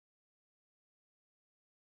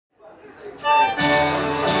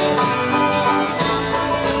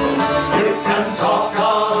You can talk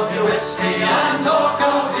of your whiskey and talk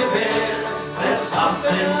of your beer. There's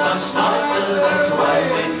something much nicer that's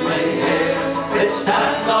waiting me here. It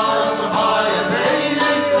stands on the fire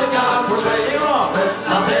beneath the gum tree. There's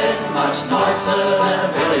nothing much nicer than a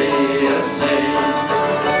Billy of Tea.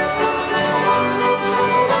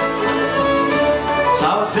 So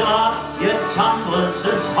fill up your tumblers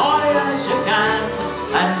as high as you can,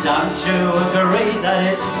 and don't you agree that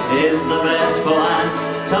it is the best plan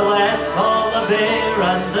to let all the beer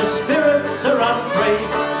and the spirits run free,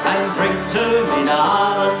 and drink to me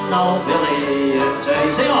darling old Billy of Tea.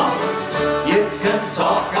 Sing on! You can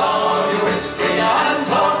talk of your whiskey and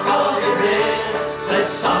talk of your beer. There's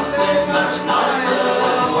something much nicer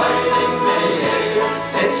that's waiting me here.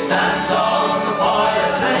 It stands on the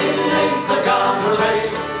fire beneath the gum tree.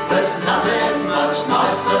 There's nothing much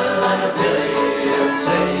nicer than a Billy of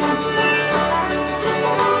Tea.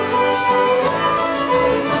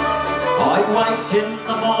 I wake in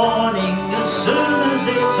the morning as soon as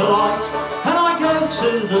it's light, and I go to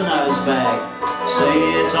the nose bag. See,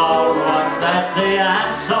 it's alright that the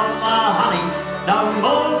ants on the honey no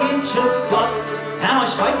mortgage have got. Now I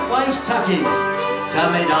straightways tuck in to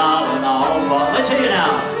me darling old pot. Let's hear you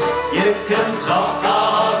now. You can talk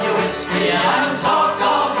of your whiskey and talk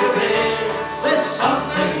of your beer. There's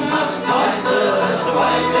something much nicer that's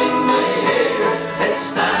awaiting me here. It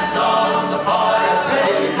stands on the fire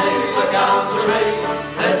beneath the gum tree.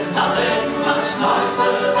 There's nothing much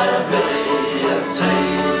nicer than a Billy of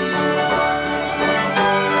Tea.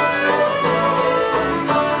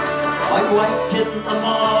 I wake in the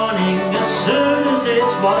morning as soon as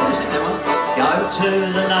it's white. Go to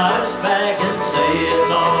the nose bag and see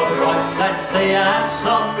it's alright that the ants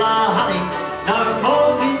on the honey no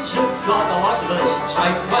mortgage have got. I like the verse,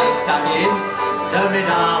 straightways tuck in to me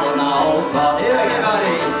darling old pot. Here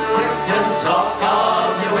everybody, you can talk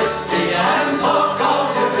of your whiskey and talk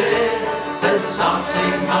of your beer. There's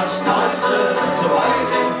something much nicer that's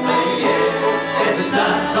awaiting me here. It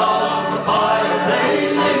stands on the fire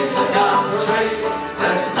beneath the gum tree.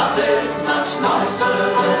 There's nothing much nicer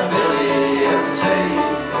than a Billy of Tea.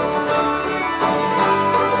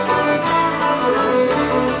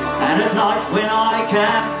 And at night when I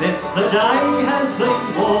camp, if the day has been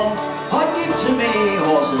warm, I give to me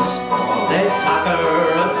horses their tucker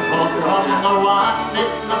and pop, from the one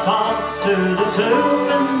in the pub to the two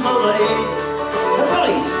in the lead. A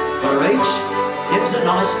Billy for each gives a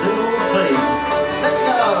nice little feed. Let's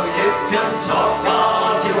go! You can talk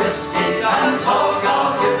of your whiskey and talk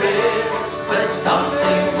of your beer. There's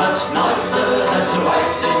something much nicer that's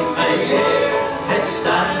awaiting me here. It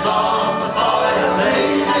stands on the fire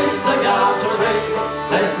beneath the gum tree.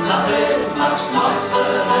 There's nothing much nicer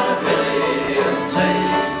than a Billy of Tea.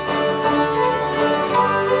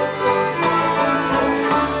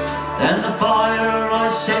 Then the fire I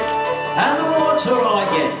set and the water I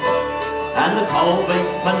get, and the cold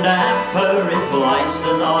beef and damper in place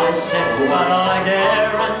as I settle what I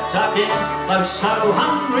dare and tuck in. Oh, so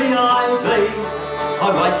hungry I be, I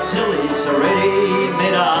wait till it's ready, me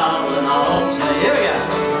darling old Tea. Here we go.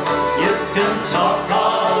 You can talk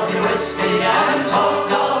of your whiskey and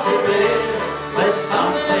talk of